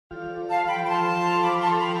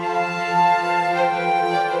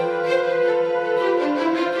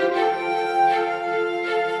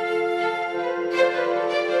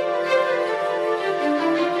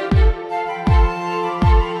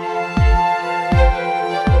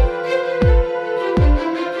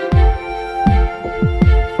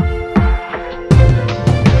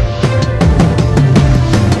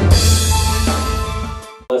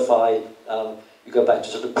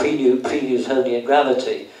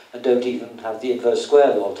gravity and don't even have the inverse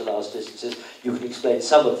square law to large distances, you can explain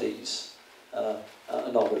some of these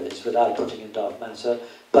anomalies without putting in dark matter.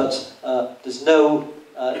 But there's no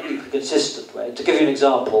consistent way. To give you an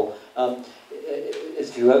example,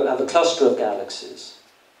 if you have a cluster of galaxies,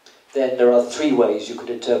 then there are three ways you could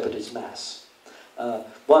interpret its mass.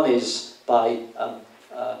 One is by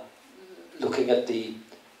looking at the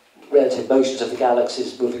relative motions of the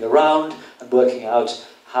galaxies moving around and working out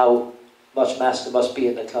how much mass there must be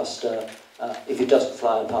in the cluster if it doesn't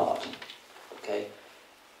fly apart. Okay,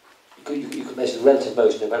 you can measure the relative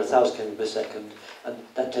motion of about 1,000 kilometers per second, and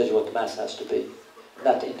that tells you what the mass has to be. And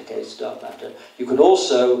that indicates dark matter. You can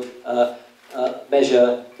also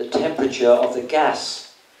measure the temperature of the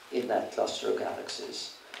gas in that cluster of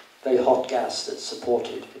galaxies. Very hot gas that's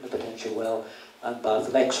supported in a potential well, and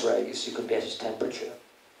from X-rays you can get its temperature.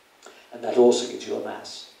 And that also gives you a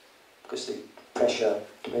mass, because the pressure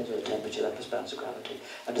depends on the temperature, that responds to gravity.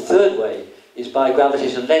 And the third way is by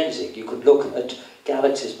gravitational lensing. You can look at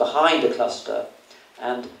galaxies behind a cluster,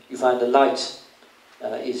 and you find the light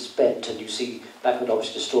is bent, and you see background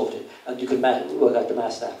objects distorted, and you can work out the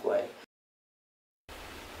mass that way.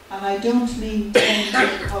 And I don't mean 10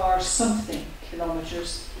 to the power something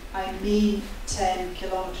kilometres, I mean 10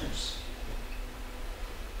 kilometres.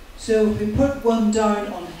 So if we put one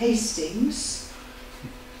down on Hastings,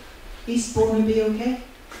 Eastbourne would be okay?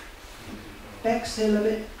 Bexhill a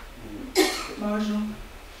bit marginal?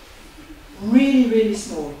 Really, really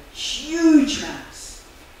small, huge mass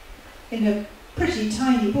in a pretty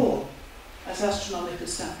tiny ball, as astronomical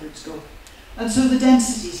standards go. And so the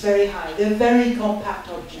density is very high. They're very compact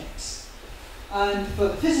objects. And for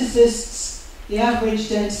the physicists, the average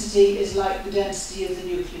density is like the density of the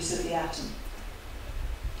nucleus of the atom.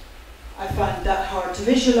 I find that hard to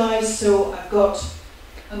visualize, so I've got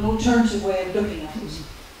an alternative way of looking at it.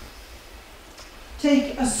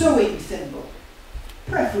 Take a sewing thimble,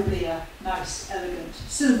 preferably a nice, elegant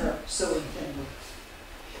silver sewing thimble.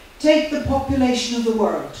 Take the population of the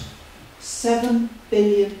world, 7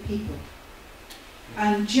 billion people,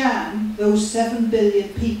 and jam those 7 billion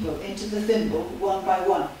people into the thimble one by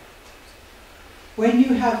one. When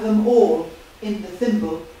you have them all in the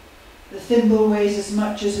thimble weighs as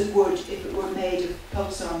much as it would if it were made of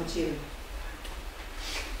pulsar material,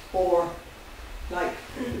 or like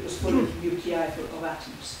it was full of nuclei of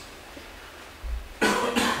atoms.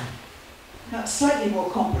 That's slightly more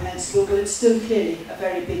comprehensible, but it's still clearly a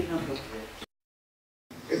very big number.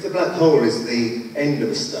 If the black hole is the end of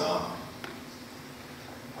a star,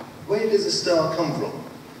 where does a star come from?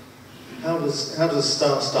 How does a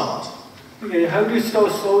star start? Okay, how do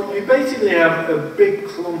stars start? You basically have a big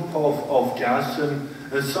clump of gas, and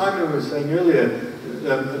as Simon was saying earlier,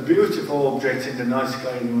 a beautiful object in the night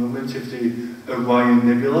sky at the moment is the Orion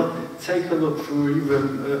Nebula. Take a look through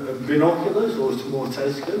even binoculars or a small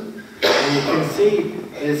telescope, and you can see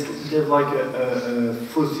there's like a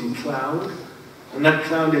fuzzy cloud, and that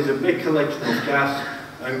cloud is a big collection of gas,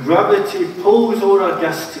 and gravity pulls all that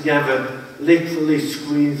gas together, literally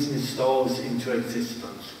squeezing stars into existence.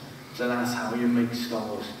 So that's how you make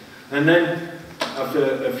stars. And then,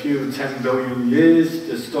 after a few 10 billion years,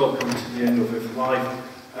 the star comes to the end of its life,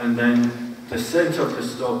 and then the center of the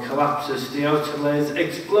star collapses, the outer layers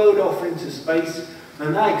explode off into space,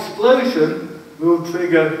 and that explosion will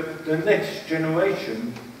trigger the next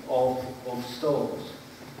generation of stars.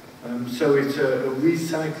 So it's a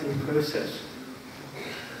recycling process.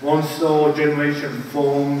 One star generation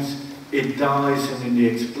forms, it dies, and in the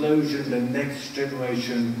explosion, the next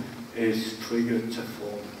generation is triggered to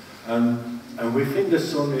form. And we think the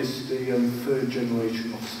Sun is the third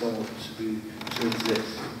generation of stars to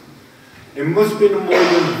exist. It must be more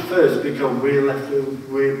than the first, because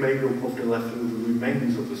we're made up of the leftover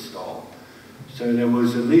remains of the star. So there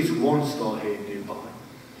was at least one star here nearby,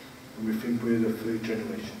 and we think we're the third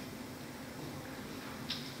generation.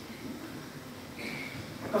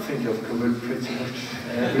 I think I've covered pretty much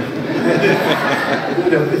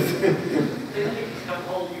everything.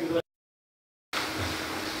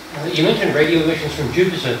 You mentioned radio emissions from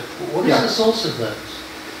Jupiter. What is the source of those?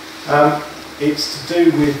 It's to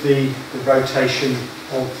do with the rotation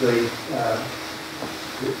of the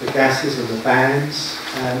gases and the bands,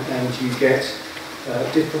 and you get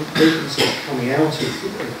different frequencies coming out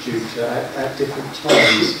of Jupiter at different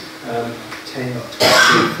times, 10, 20,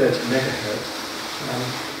 30 megahertz.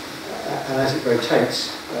 And as it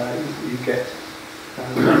rotates, you get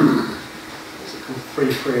what's it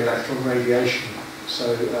called, free electron radiation.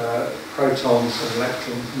 So protons and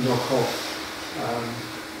electrons knock off.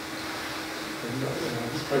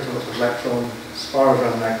 Protons and electron spiral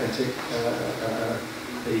around magnetic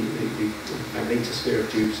the magnetosphere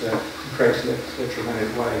of Jupiter and creates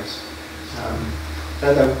electromagnetic waves.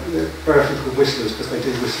 They're very often called whistlers because they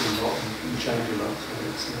do whistle a lot and change a lot.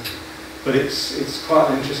 So but it's quite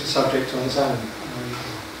an interesting subject on its own.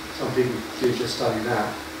 Some people do just study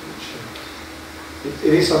that. Which,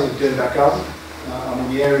 it is something to do in the back garden. I mean,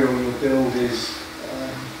 the area we'll build is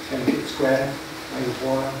 10 feet square, made of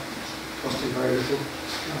wire, costing very little.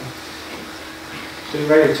 Doing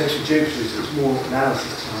radio detection Jupiter is more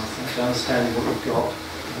analysis task, understanding what we've got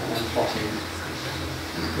and plotting it.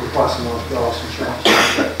 We'll apply some large graphs and charts.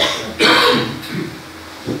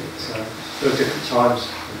 There are different times. It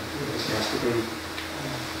has to be.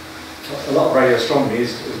 A lot of radio astronomy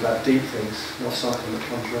is about deep things, not something that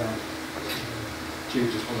comes around.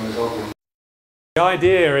 Jupiter's one of those odd ones. The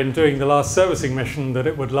idea in doing the last servicing mission that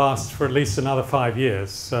it would last for at least another 5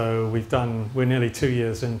 years. So we're nearly 2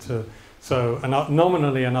 years into, so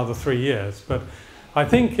nominally another 3 years. But I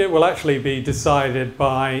think it will actually be decided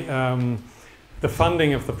by the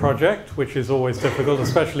funding of the project, which is always difficult,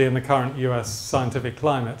 especially in the current US scientific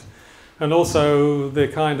climate, and also the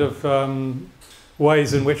kind of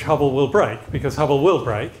ways in which Hubble will break, because Hubble will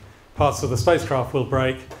break, parts of the spacecraft will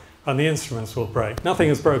break, and the instruments will break. Nothing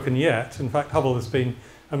has broken yet. In fact, Hubble has been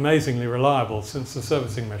amazingly reliable since the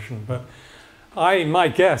servicing mission. But my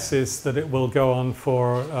guess is that it will go on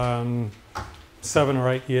for 7 or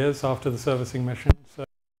 8 years after the servicing mission. So.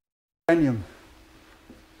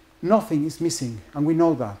 Nothing is missing, and we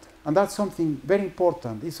know that. And that's something very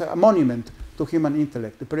important. It's a monument to human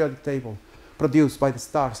intellect, the periodic table produced by the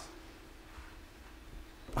stars.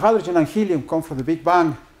 Hydrogen and helium come from the Big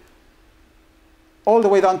Bang, all the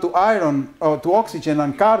way down to iron, or to oxygen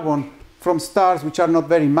and carbon from stars which are not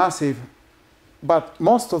very massive. But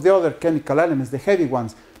most of the other chemical elements, the heavy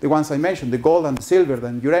ones, the ones I mentioned, the gold and the silver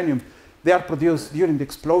and uranium, they are produced during the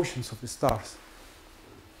explosions of the stars.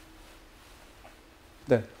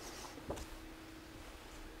 There.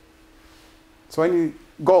 So any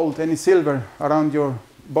gold, any silver around your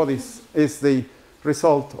bodies is the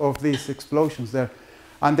result of these explosions there.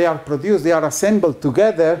 And they are produced, they are assembled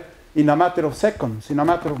together in a matter of seconds, in a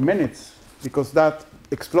matter of minutes, because that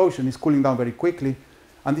explosion is cooling down very quickly,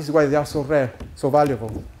 and this is why they are so rare, so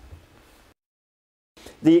valuable.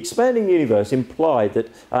 The expanding universe implied that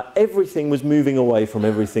everything was moving away from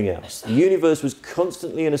everything else. The universe was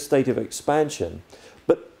constantly in a state of expansion,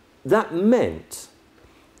 but that meant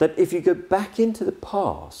that if you go back into the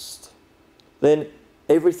past, then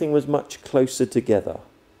everything was much closer together.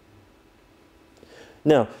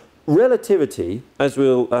 Now, relativity, as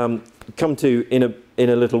we'll come to in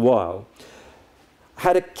a little while,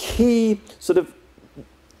 had a key sort of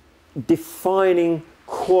defining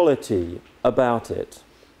quality about it.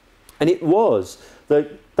 And it was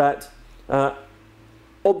that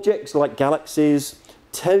objects like galaxies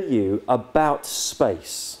tell you about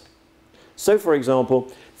space. So, for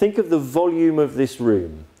example, think of the volume of this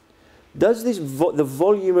room. Does the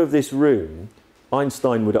volume of this room,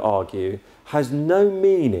 Einstein would argue, has no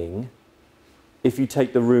meaning if you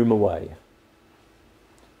take the room away.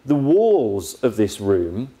 The walls of this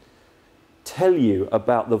room tell you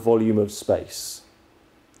about the volume of space.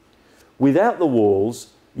 Without the walls,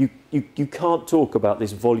 you can't talk about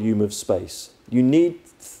this volume of space. You need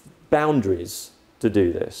boundaries to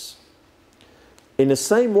do this. In the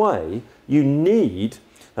same way, you need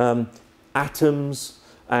atoms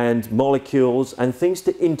and molecules and things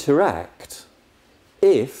to interact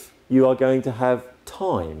if you are going to have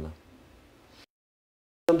time.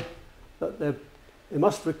 But they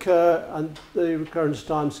must recur, and the recurrence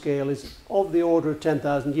time scale is of the order of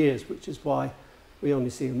 10,000 years, which is why we only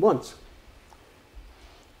see them once.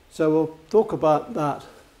 So we'll talk about that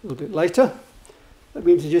a little bit later. Let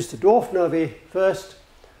me introduce the dwarf novae first.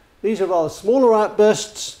 These are rather smaller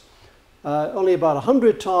outbursts, only about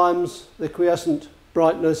 100 times the quiescent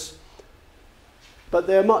brightness, but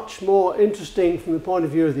they're much more interesting from the point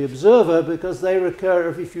of view of the observer because they recur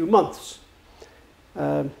every few months.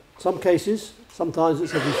 Some cases, sometimes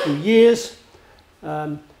it's every few years.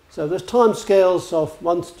 So there's time scales of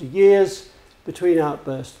months to years between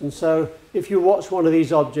outbursts. And so if you watch one of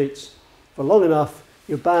these objects for long enough,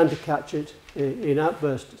 you're bound to catch it in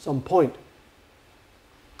outburst at some point.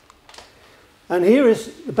 And here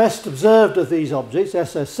is the best observed of these objects,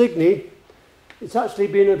 SS Cygni. It's actually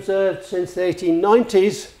been observed since the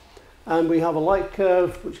 1890s, and we have a light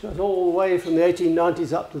curve which goes all the way from the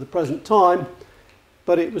 1890s up to the present time,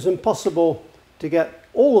 but it was impossible to get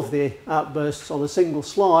all of the outbursts on a single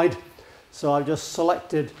slide, so I've just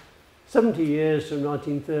selected 70 years from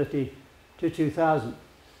 1930 to 2000.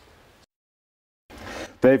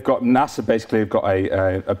 They've got, NASA basically have got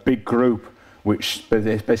a big group which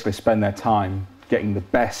basically spend their time getting the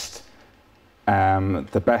best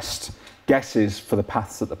guesses for the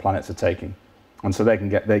paths that the planets are taking, and so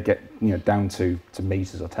they get down to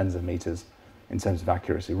meters or tens of meters in terms of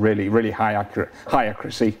accuracy. Really high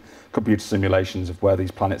accuracy computer simulations of where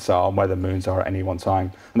these planets are and where the moons are at any one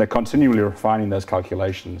time, and they're continually refining those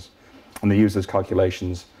calculations, and they use those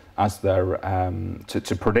calculations as their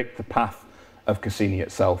to predict the path of Cassini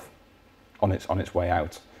itself on its way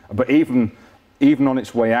out. But even on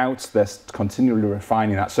its way out, they're continually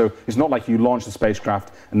refining that. So it's not like you launch the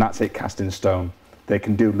spacecraft and that's it, cast in stone. They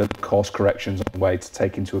can do little course corrections on the way to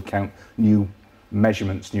take into account new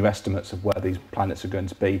measurements, new estimates of where these planets are going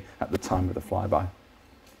to be at the time of the flyby.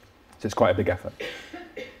 So it's quite a big effort.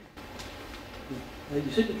 You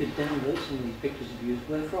said we could download some of these pictures of you.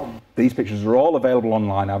 Where from? These pictures are all available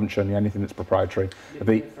online. I haven't shown you anything that's proprietary.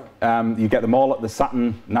 You get them all at the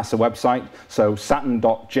Saturn NASA website, so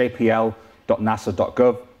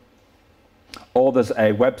saturn.jpl.nasa.gov. Or there's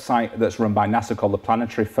a website that's run by NASA called the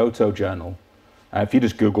Planetary Photo Journal. If you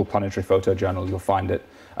just Google Planetary Photo Journal, you'll find it.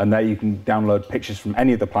 And there you can download pictures from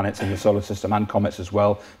any of the planets in the solar system and comets as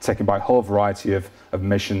well, taken by a whole variety of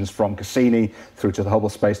missions from Cassini through to the Hubble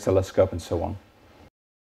Space Telescope and so on.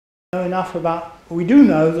 We do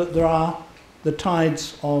know that there are the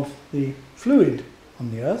tides of the fluid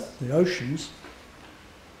on the Earth, the oceans.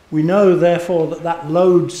 We know, therefore, that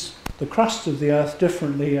loads the crust of the Earth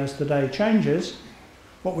differently as the day changes.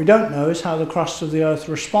 What we don't know is how the crust of the Earth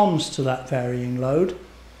responds to that varying load,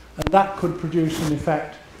 and that could produce an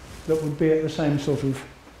effect that would be at the same sort of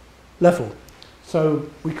level. So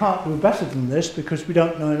we can't do better than this because we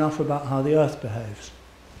don't know enough about how the Earth behaves.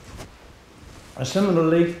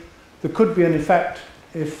 Similarly, there could be an effect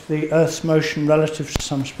if the Earth's motion relative to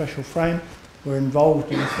some special frame were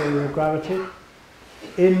involved in the theory of gravity.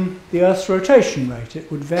 In the Earth's rotation rate, it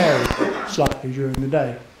would vary slightly during the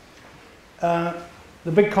day.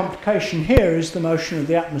 The big complication here is the motion of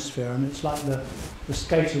the atmosphere, and it's like the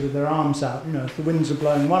skater with their arms out. You know, if the winds are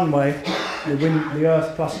blowing one way, the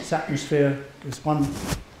Earth plus its atmosphere is one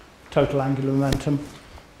total angular momentum,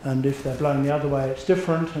 and if they're blowing the other way, it's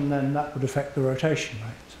different, and then that would affect the rotation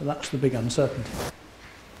rate. So that's the big uncertainty.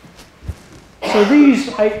 So these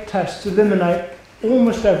 8 tests eliminate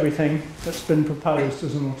almost everything that's been proposed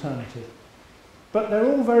as an alternative. But they're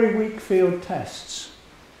all very weak field tests.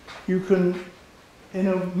 You can, in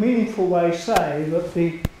a meaningful way, say that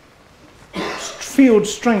the field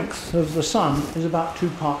strength of the Sun is about 2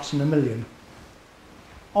 parts in a million,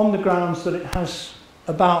 on the grounds that it has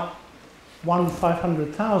about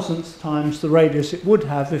 1/500,000th times the radius it would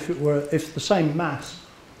have if the same mass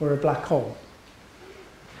were a black hole.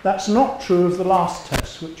 That's not true of the last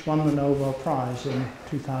test, which won the Nobel Prize in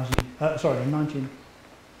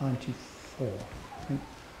 1994. I think.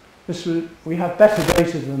 We have better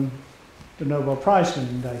data than the Nobel Prize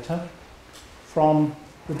winning data from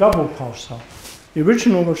the double pulsar. The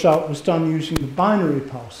original result was done using the binary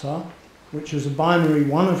pulsar, which is a binary,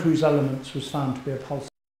 one of whose elements was found to be a pulsar.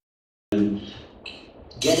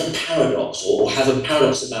 Get a paradox or have a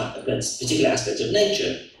paradox about a particular aspect of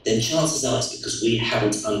nature, then chances are it's because we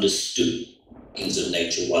haven't understood things of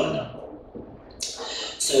nature well enough.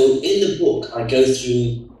 So in the book, I go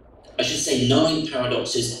through, I should say, 9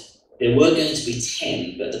 paradoxes. There were going to be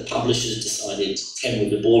 10, but the publishers decided 10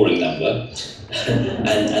 was a boring number,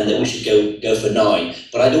 and that we should go for 9.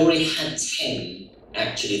 But I'd already had 10,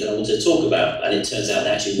 actually, that I wanted to talk about, and it turns out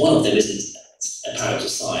that actually one of them isn't a paradox of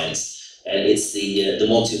science. It's the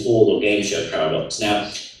Monty Hall or game show paradox. Now,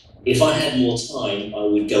 if I had more time, I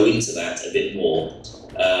would go into that a bit more.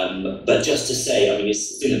 But just to say, I mean,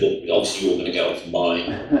 it's in the book, obviously you're all going to go off and buy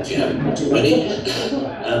if you haven't bought already.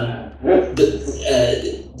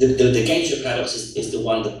 The game show paradox is the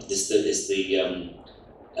one that is the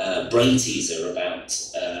brain teaser about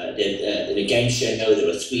in a game show. There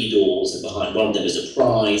are 3 doors, and behind one of them is a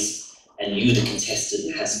prize, and you, the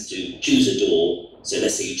contestant, has to choose a door. So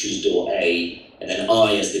let's say you choose door A, and then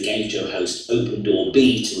I, as the game show host, open door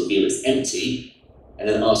B to reveal it's empty, and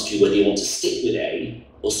then ask you whether you want to stick with A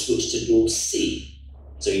or switch to door C.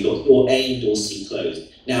 So you've got door A and door C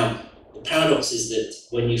closed. Now, the paradox is that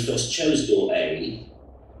when you first chose door A,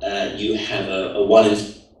 you have a one in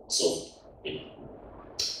sort of,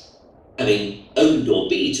 having opened door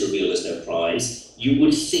B to reveal there's no prize, you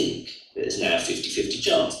would think that there's now a 50-50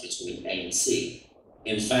 chance between A and C.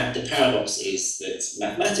 In fact, the paradox is that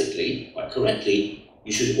mathematically, quite correctly,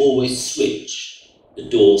 you should always switch the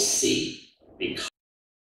door C because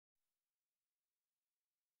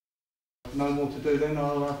no more to do then,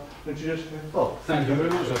 I'll introduce you. Oh, thank you very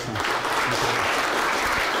much.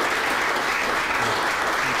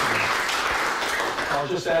 I'll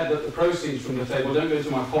just add that the proceeds from the table don't go to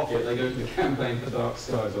my pocket, they go to the campaign for dark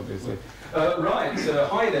skies, obviously.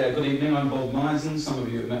 Hi there, good evening, I'm Bob Misen, some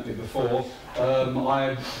of you have met me before.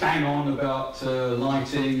 I bang on about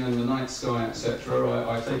lighting and the night sky, etc.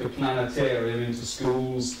 I take a planetarium into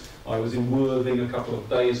schools. I was in Worthing a couple of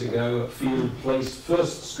days ago at Field Place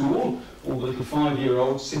First School, all the little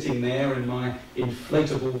 5-year-olds sitting there in my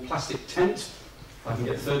inflatable plastic tent. I can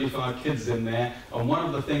get 35 kids in there, and one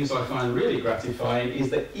of the things I find really gratifying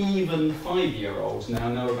is that even 5-year-olds now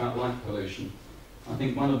know about light pollution. I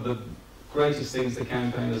think one of the greatest things the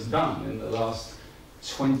campaign has done in the last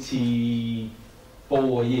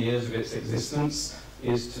 24 years of its existence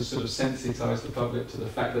is to sort of sensitise the public to the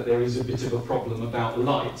fact that there is a bit of a problem about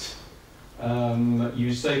light.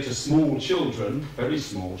 You say to small children, very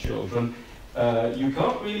small children, you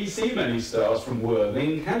can't really see many stars from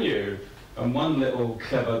Worthing, can you? And one little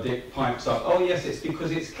clever dick pipes up, oh yes, it's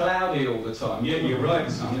because it's cloudy all the time. Yeah, you're right,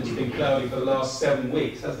 son, it's been cloudy for the last 7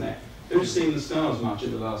 weeks, hasn't it? Who's seen the stars much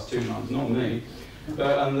in the last 2 months? Not me.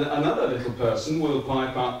 And another little person will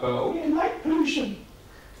pipe up, oh yeah, light pollution.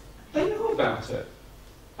 They know about it.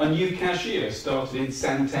 A new cashier started in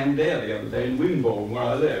Santander the other day in Wimborne, where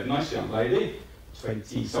I live. Nice young lady,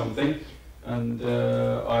 20-something. And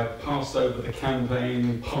I passed over the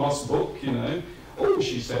campaign passbook, you know. Oh,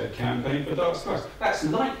 she said, campaign for dark skies. That's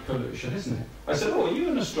light pollution, isn't it? I said, oh, are you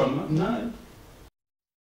an astronomer? No.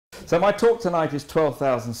 So my talk tonight is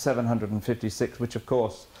 12,756, which of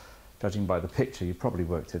course, judging by the picture, you probably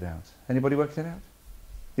worked it out. Anybody worked it out?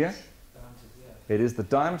 Yeah? It is the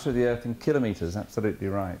diameter of the Earth in kilometres, absolutely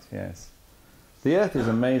right, yes. The Earth is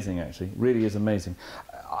amazing, actually, really is amazing.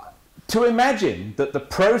 To imagine that the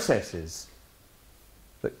processes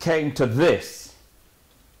that came to this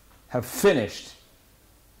have finished,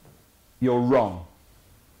 you're wrong.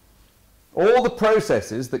 All the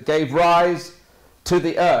processes that gave rise to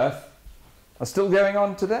the Earth are still going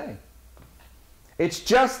on today. It's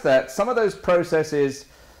just that some of those processes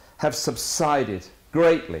have subsided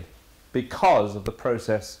greatly because of the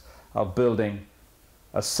process of building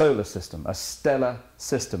a solar system, a stellar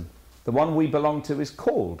system. The one we belong to is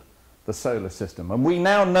called the solar system. And we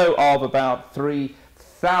now know of about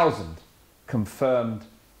 3,000 confirmed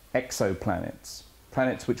exoplanets,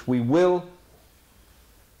 planets which we will,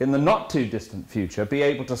 in the not too distant future, be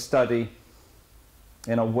able to study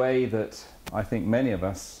in a way that I think many of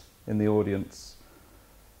us in the audience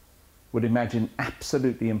would imagine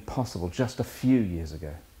absolutely impossible just a few years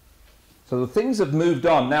ago. So the things have moved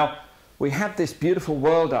on. Now, we have this beautiful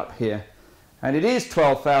world up here, and it is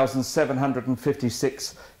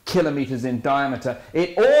 12,756 kilometers in diameter.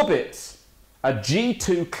 It orbits a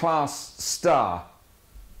G2 class star.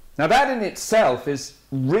 Now that in itself is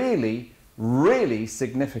really, really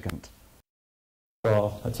significant.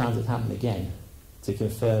 For a transit happened again to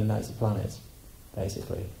confirm that it's a planet,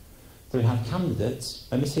 basically. So we have candidates.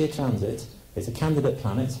 When we see a transit, it's a candidate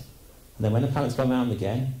planet, and then when the planet's gone round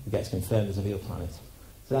again, it gets confirmed as a real planet.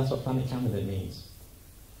 So that's what planet candidate means.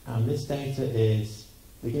 And this data is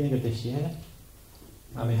beginning of this year,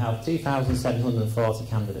 and we have 2,740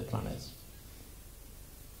 candidate planets,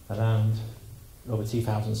 around over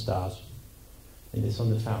 2,000 stars in this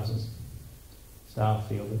 100,000 star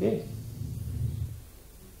field of view.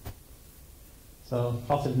 So,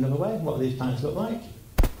 plotted another way, what do these planets look like?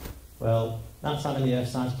 Well, that's how many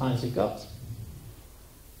Earth-sized planets we've got.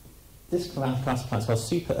 This class of planets called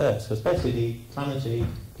super Earths, because basically the planetary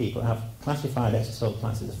people have classified extrasolar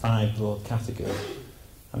planets into 5 broad categories.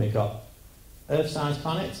 And we've got Earth-sized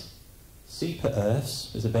planets, super Earths,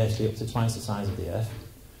 which are basically up to twice the size of the Earth.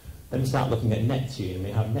 Then we start looking at Neptune, and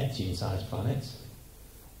we have Neptune-sized planets,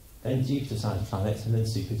 then Jupiter-sized planets, and then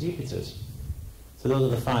super Jupiters. So those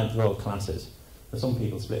are the 5 broad classes. And some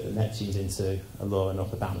people split the Neptunes into a lower and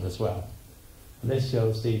upper band as well. And this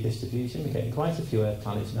shows the distribution. We're getting quite a few Earth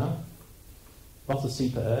planets now. Lots of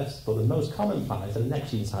super Earths, but the most common planets are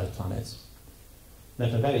Neptune-sized planets. And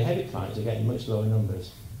then for very heavy planets, we're getting much lower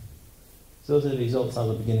numbers. So those are the results at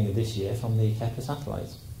the beginning of this year from the Kepler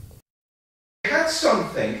satellites. We had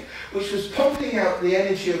something which was pumping out the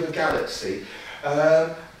energy of a galaxy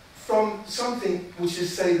from something which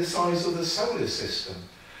is, say, the size of the solar system.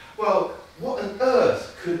 Well, what on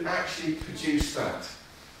earth could actually produce that?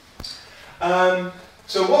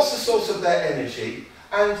 So what's the source of that energy?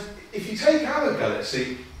 And if you take our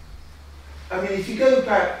galaxy, I mean, if you go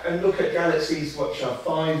back and look at galaxies which are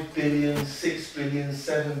 5 billion, 6 billion,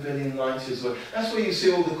 7 billion light years away, that's where you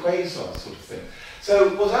see all the quasars sort of thing.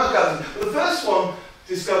 So what's our galaxy? Well, the first one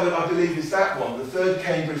discovered, I believe, is that one, the third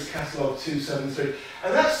Cambridge Catalogue 273,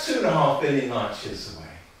 and that's 2.5 billion light years away.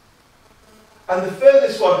 And the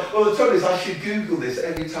furthest one, well, the trouble is I should Google this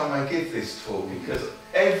every time I give this talk, because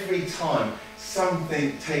every time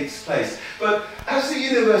something takes place. But as the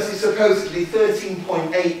universe is supposedly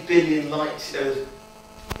 13.8 billion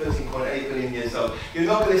 13.8 billion years old, you're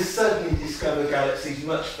not going to suddenly discover galaxies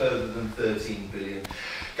much further than 13 billion.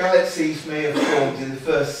 Galaxies may have formed in the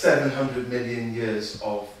first 700 million years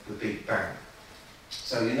of the Big Bang.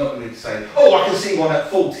 So you're not going to say, oh, I can see one at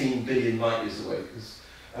 14 billion light years away, because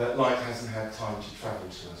light hasn't had time to travel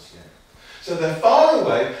to us yet. So they're far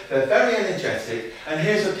away, they're very energetic, and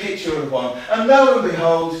here's a picture of one. And lo and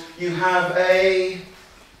behold, you have a,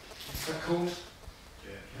 what's that called?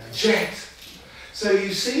 Jet. So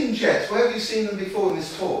you've seen jets. Where have you seen them before in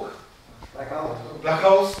this talk? Black holes. Black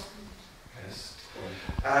holes? Yes.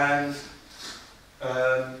 And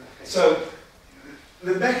so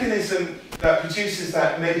the mechanism that produces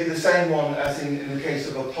that may be the same one as in the case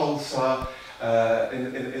of a pulsar,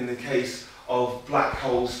 in the case of black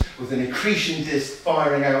holes with an accretion disk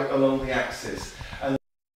firing out along the axis. And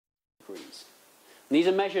these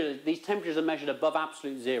temperatures are measured above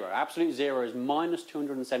absolute zero. Absolute zero is minus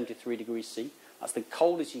 273 degrees C. That's the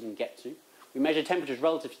coldest you can get to. We measure temperatures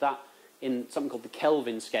relative to that in something called the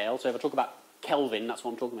Kelvin scale. So if I talk about Kelvin, that's what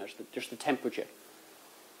I'm talking about, just the temperature.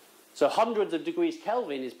 So hundreds of degrees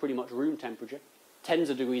Kelvin is pretty much room temperature. Tens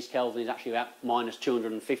of degrees Kelvin is actually about minus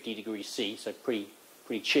 250 degrees C, so pretty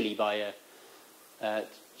chilly by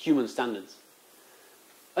human standards.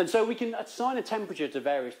 And so we can assign a temperature to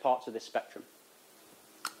various parts of this spectrum.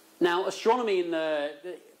 Now, astronomy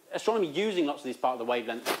using lots of these parts of the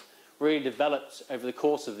wavelengths really developed over the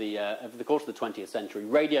course of the 20th century.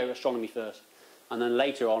 Radio astronomy first, and then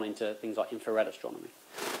later on into things like infrared astronomy.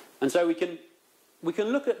 And so we can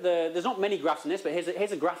look at there's not many graphs in this, but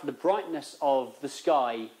here's a graph of the brightness of the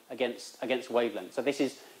sky against wavelengths. So this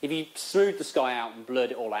is, if you smooth the sky out and blurred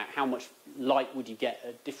it all out, how much light would you get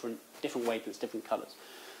at different wavelengths, different colours.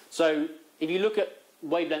 So if you look at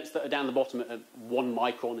wavelengths that are down the bottom at 1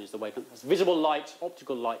 micron is the wavelength. That's visible light,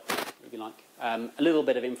 optical light, if you like. A little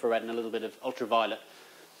bit of infrared and a little bit of ultraviolet.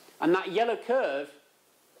 And that yellow curve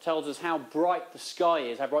tells us how bright the sky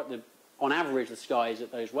is, how bright, on average, the sky is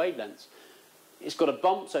at those wavelengths. It's got a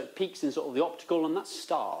bump, so it peaks in sort of the optical, and that's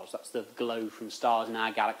stars. That's the glow from stars in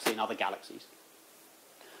our galaxy and other galaxies.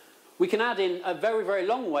 We can add in a very, very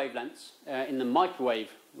long wavelengths in the microwave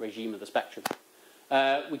regime of the spectrum.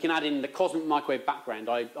 We can add in the cosmic microwave background.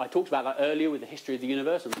 I talked about that earlier with the history of the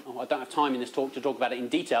universe, and I don't have time in this talk to talk about it in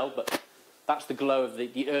detail, but that's the glow of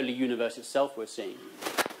the early universe itself we're seeing.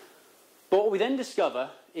 But what we then discover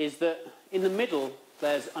is that in the middle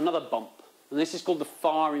there's another bump, and this is called the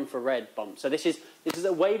far infrared bump. So this is the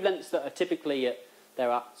wavelengths that are typically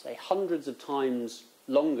they're at, say, hundreds of times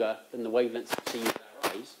longer than the wavelengths that we see with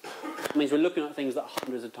our eyes. It means we're looking at things that are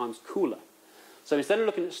hundreds of times cooler. So instead of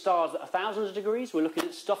looking at stars that are thousands of degrees, we're looking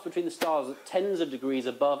at stuff between the stars at tens of degrees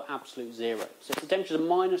above absolute zero. So it's the temperatures of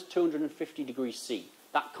minus 250 degrees C,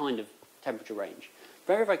 that kind of temperature range.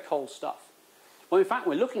 Very, very cold stuff. Well, in fact,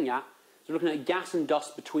 we're looking at gas and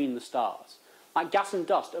dust between the stars. That gas and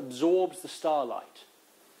dust absorbs the starlight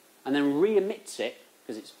and then re-emits it,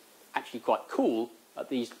 because it's actually quite cool, at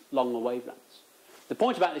these longer wavelengths. The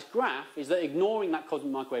point about this graph is that ignoring that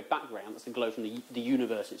cosmic microwave background, that's the glow from the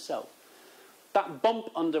universe itself, that bump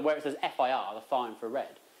under where it says FIR, the far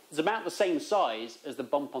infrared, is about the same size as the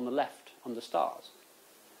bump on the left under stars.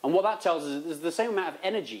 And what that tells us is there's the same amount of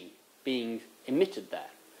energy being emitted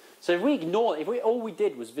there. So if we ignore it, all we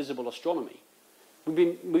did was visible astronomy,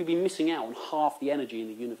 we'd be missing out on half the energy in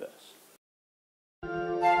the universe.